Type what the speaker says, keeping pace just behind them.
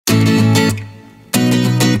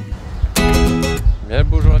Bien,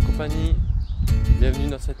 bonjour la compagnie, bienvenue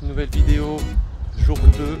dans cette nouvelle vidéo, jour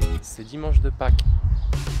 2, c'est dimanche de Pâques.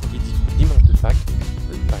 Qui dit dimanche de Pâques,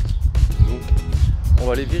 donc on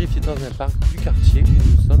va aller vérifier dans un parc du quartier où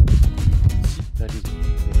nous sommes. Si, là, les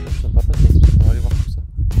cloches ne sont pas passées, on va aller voir tout ça.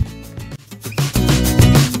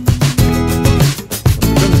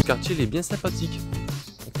 En tout cas, le quartier il est bien sympathique,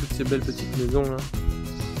 avec toutes ces belles petites maisons là.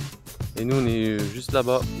 Et nous on est juste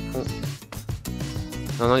là-bas, au fond.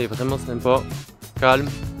 Non, il est vraiment sympa. Calme,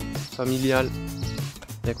 familial,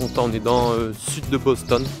 bien content, on est dans le sud de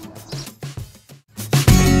Boston.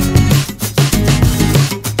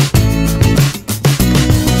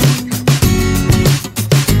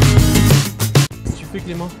 Qu'est-ce que tu fais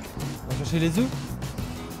Clément? On va chercher les œufs?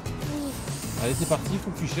 Oui. Allez c'est parti, il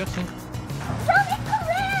faut que tu cherches. Hein. J'en ai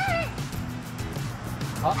trouvé!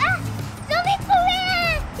 Ah, j'en ai trouvé!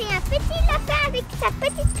 C'est un petit lapin avec sa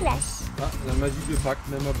petite cloche. Ah, la magie de Pâques,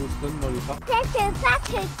 même à Boston dans les parcs. Cette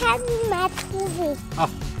Pâques Camille m'a trouvé. Ah,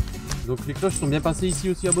 donc les cloches sont bien passées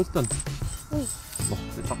ici aussi à Boston? Oui. Bon,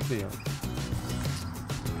 c'est parfait. Hein.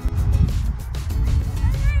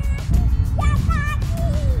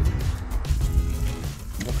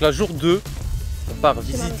 Donc là, jour 2, on part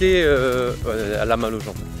visiter, elle a mal aux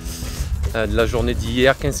jambes. De la journée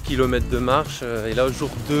d'hier, 15 km de marche. Et là,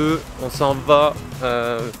 jour 2, on s'en va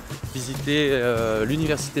visiter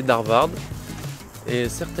l'université d'Harvard. Et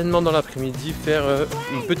certainement dans l'après-midi, faire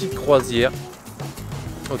une petite croisière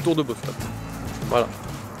autour de Boston. Voilà.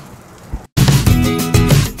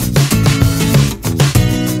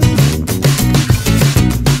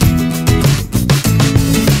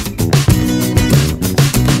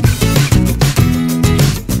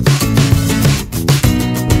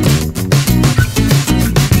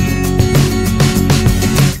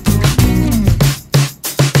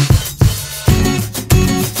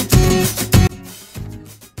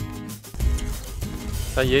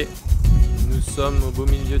 Ça y est, nous sommes au beau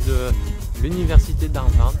milieu de l'université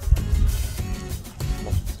d'Harvard.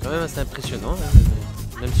 Bon, c'est quand même assez impressionnant,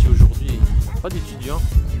 hein, même si aujourd'hui il n'y a pas d'étudiants,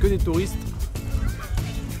 que des touristes.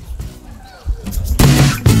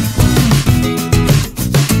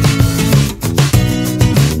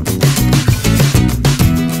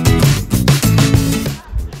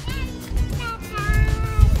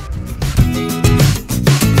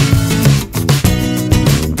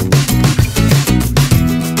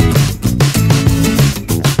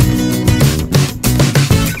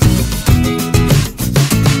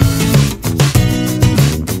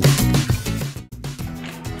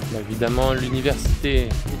 Évidemment, l'université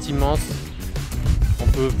est immense. On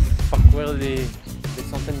peut parcourir des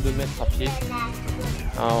centaines de mètres à pied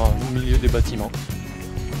au milieu des bâtiments.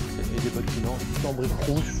 Et des bâtiments en briques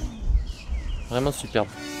rouges. Vraiment superbe.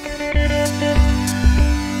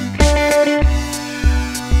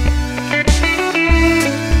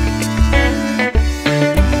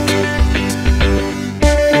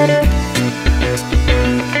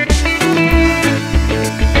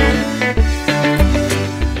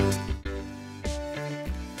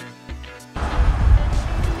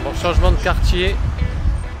 Changement de quartier,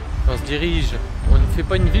 on se dirige, on ne fait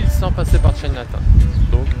pas une ville sans passer par Chinatown.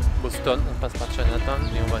 Donc Boston, on passe par Chinatown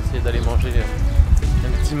et on va essayer d'aller manger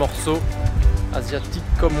un petit morceau asiatique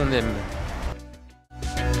comme on aime.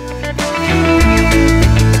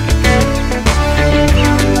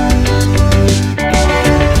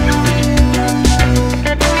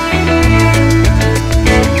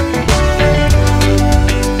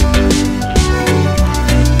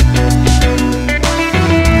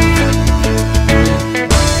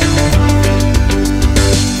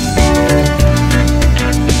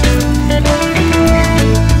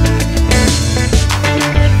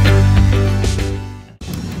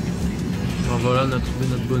 Voilà, on a trouvé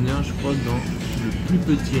notre bonheur, je crois, dans le plus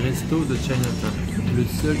petit resto de Chinatown, le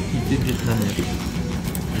seul qui était vietnamien.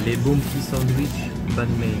 Les bons petits sandwichs ban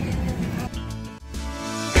made.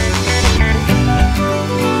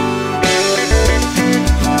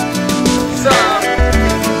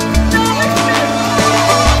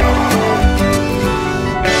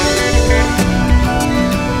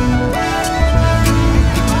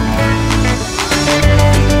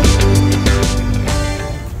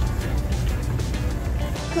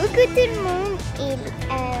 Coucou tout le monde, et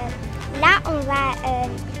là on va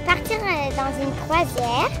partir dans une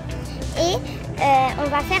croisière et on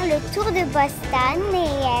va faire le tour de Boston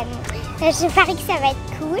et je parie que ça va être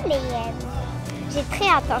cool et j'ai très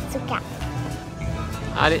hâte en tout cas.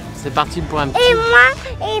 Allez, c'est parti pour un petit... Et moi,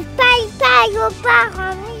 et paille aux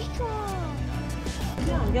parents méchants.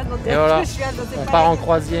 Et voilà, on part en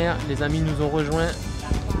croisière, les amis nous ont rejoints.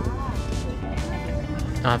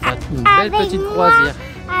 Enfin, une belle petite croisière.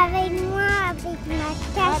 Avec moi, avec Ma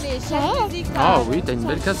casquette. Ah oui, t'as une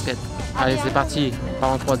belle casquette. Allez, c'est parti, on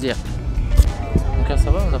part en croisière. Donc là,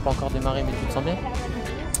 ça va, on n'a pas encore démarré, mais tu te sens bien?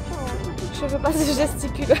 Je veux pas se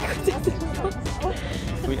gesticuler à côté de moi.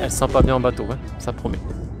 Oui, elle se sent pas bien en bateau, hein, ça promet.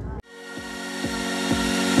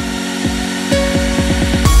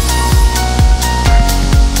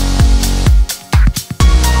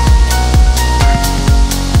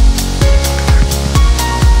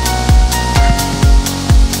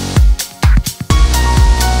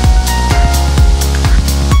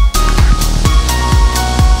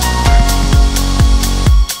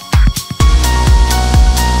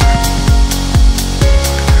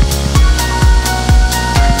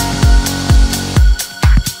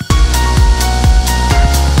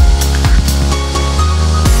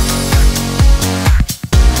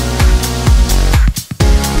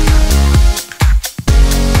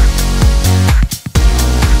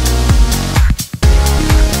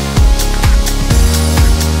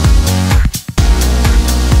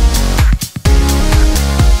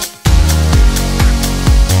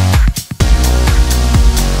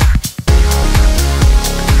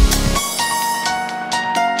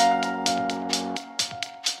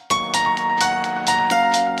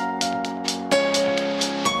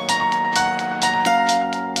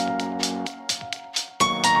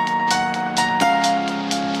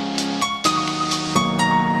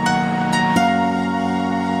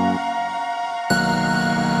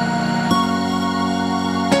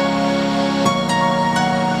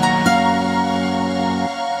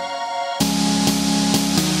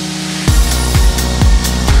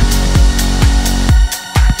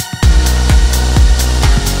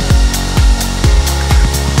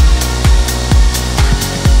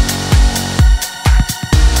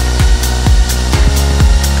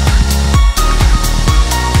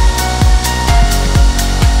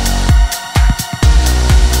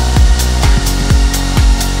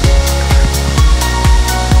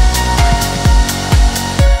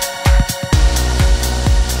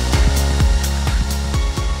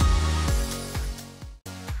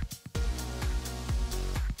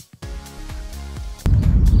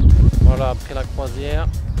 Voilà, après la croisière,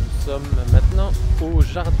 nous sommes maintenant au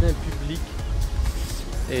jardin public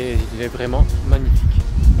et il est vraiment magnifique.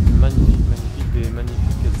 Magnifique, magnifique, des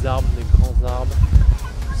magnifiques arbres, des grands arbres.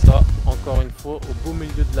 Tout ça, encore une fois, au beau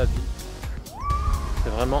milieu de la ville. C'est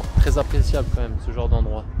vraiment très appréciable quand même, ce genre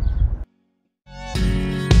d'endroit.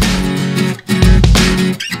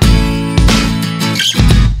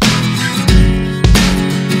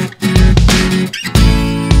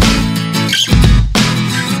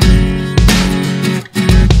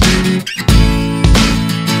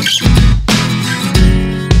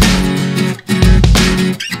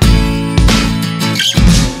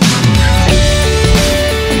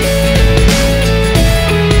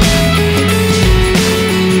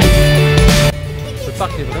 Le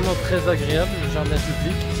parc est vraiment très agréable, le jardin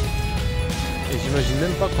public, et j'imagine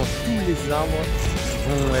même pas quand tous les arbres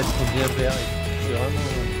vont être bien verts, c'est vraiment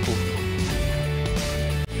beau.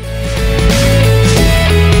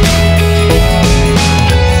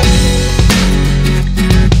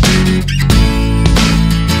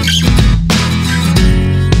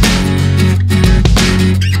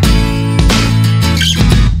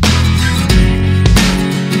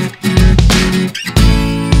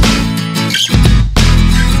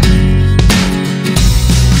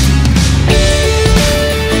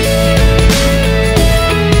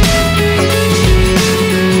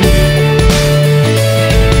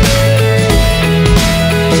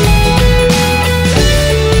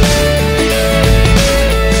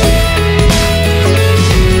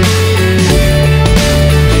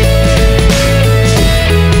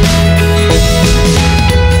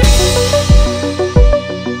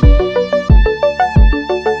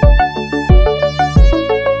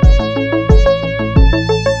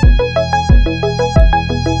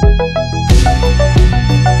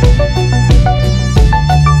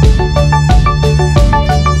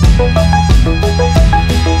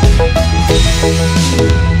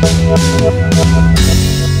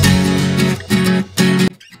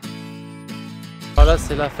 Voilà,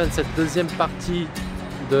 c'est la fin de cette deuxième partie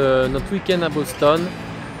de notre week-end à Boston.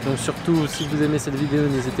 Donc surtout, si vous aimez cette vidéo,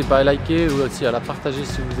 n'hésitez pas à liker ou aussi à la partager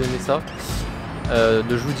si vous aimez ça.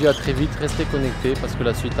 Je vous dis à très vite, restez connectés parce que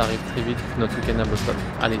la suite arrive très vite, notre week-end à Boston.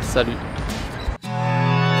 Allez, salut!